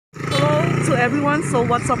to everyone. So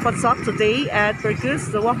what's up today at Burgos,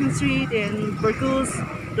 the walking street in Burgos,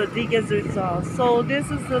 Rodriguez Rizal. So this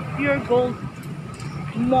is the Pure Gold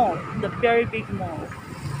Mall, the very big mall.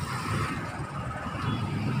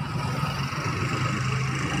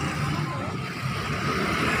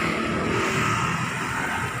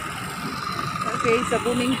 Okay, it's a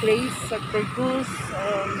booming place at Burgos,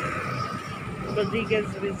 Rodriguez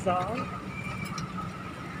Rizal.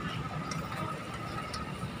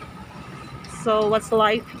 So what's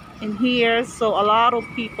life in here? So a lot of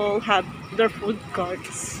people have their food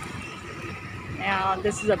carts, and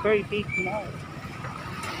this is a very big mall.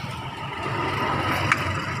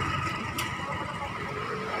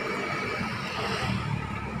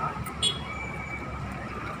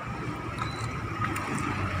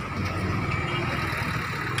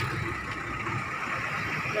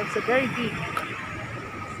 That's a very big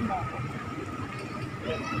mall.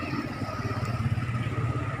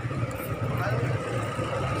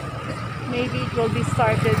 Maybe it will be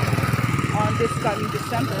started on this coming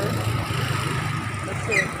December. That's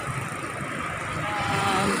it.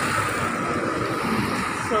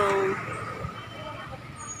 So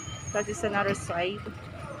that is another side.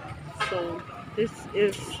 So this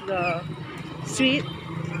is the street.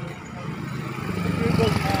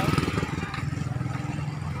 Burgos Mall.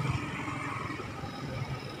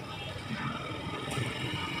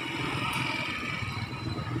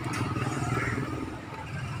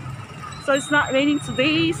 So it's not raining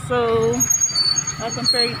today, so I'll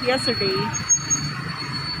compare it yesterday.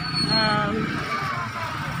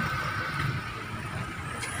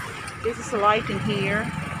 This is the light in here.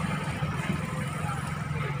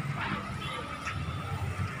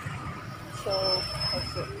 So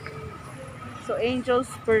that's it. So Angel's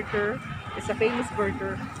Burger is a famous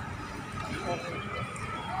burger.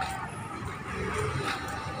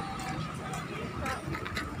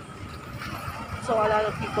 So a lot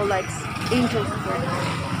of people like Angel's Burger.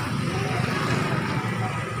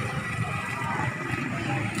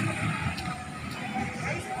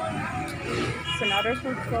 It's another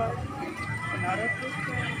food court. Another food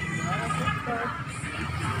court. Another food court.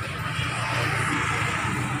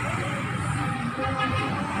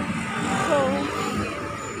 So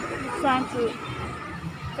it's time to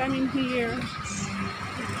come in here.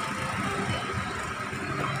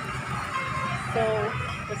 So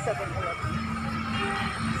the 7-Eleven.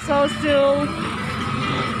 So still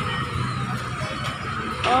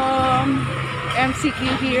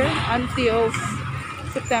MCQ here until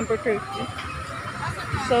September 30th.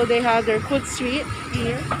 So they have their food street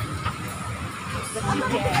here. The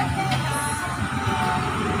chicken.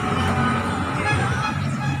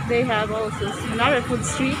 They have also another food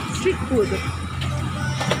street food.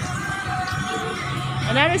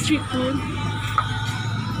 Another street food.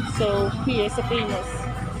 So here's a famous.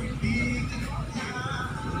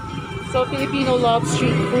 So Filipino love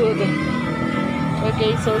street food.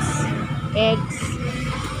 Okay, so eggs.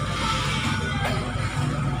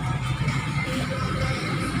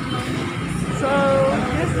 So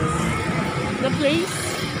this is the place.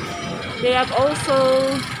 They have also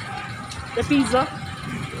the pizza.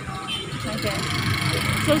 Okay.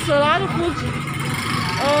 So it's a lot of food.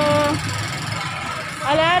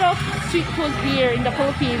 A lot of street food here in the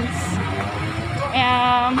Philippines.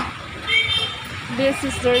 This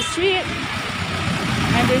is the street,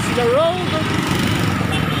 and this is the road.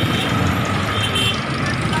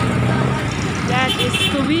 That is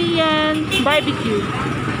Korean barbecue.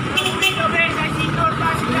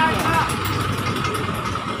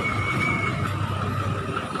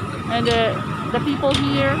 And the people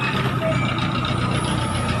here.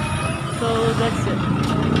 So that's it.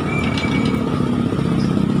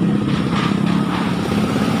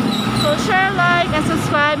 So share, like, and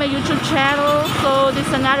subscribe my YouTube channel. So this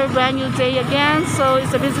is another brand new day again. So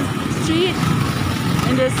it's a busy street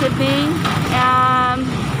in the city, and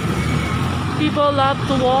people love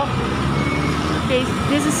to walk. Okay,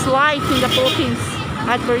 this is life in the Philippines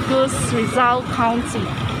at Burgos, Rizal County.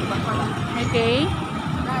 Okay,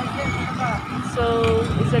 so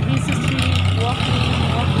it's a busy street, walking.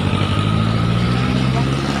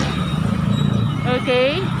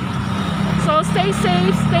 Okay. So stay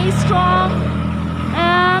safe, stay strong,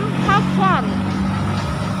 and have fun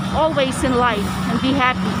always in life, and be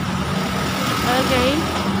happy. Okay,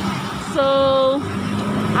 so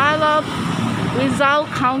I love Rizal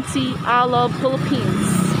County, I love Philippines.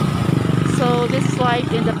 So this is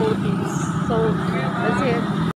life in the Philippines. So that's it.